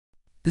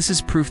This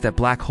is proof that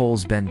black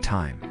holes bend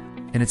time.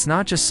 And it's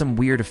not just some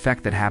weird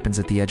effect that happens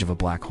at the edge of a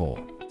black hole.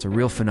 It's a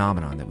real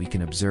phenomenon that we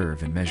can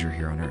observe and measure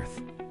here on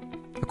Earth.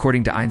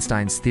 According to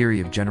Einstein's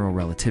theory of general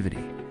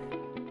relativity,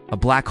 a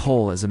black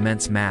hole has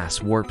immense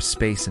mass, warps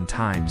space and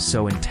time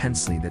so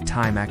intensely that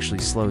time actually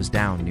slows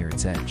down near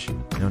its edge,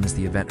 known as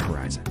the event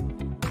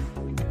horizon.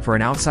 For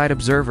an outside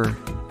observer,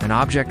 an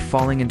object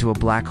falling into a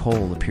black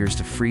hole appears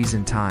to freeze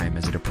in time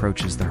as it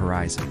approaches the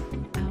horizon.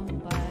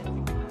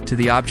 To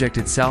the object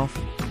itself,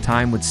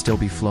 time would still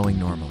be flowing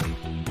normally.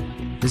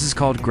 This is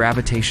called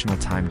gravitational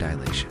time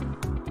dilation.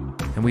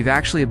 And we've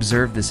actually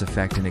observed this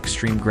effect in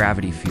extreme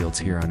gravity fields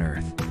here on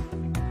Earth.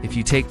 If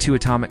you take two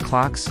atomic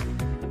clocks,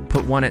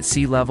 put one at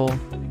sea level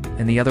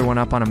and the other one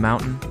up on a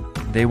mountain,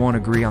 they won't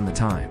agree on the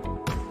time.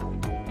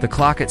 The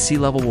clock at sea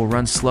level will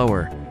run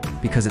slower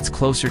because it's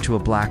closer to a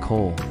black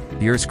hole.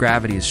 The Earth's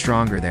gravity is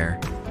stronger there,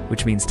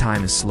 which means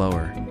time is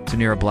slower. So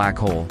near a black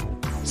hole,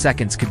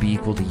 seconds could be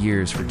equal to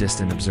years for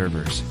distant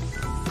observers.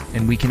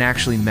 And we can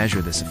actually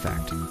measure this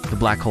effect. The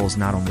black holes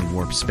not only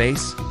warp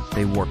space,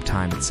 they warp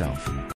time itself.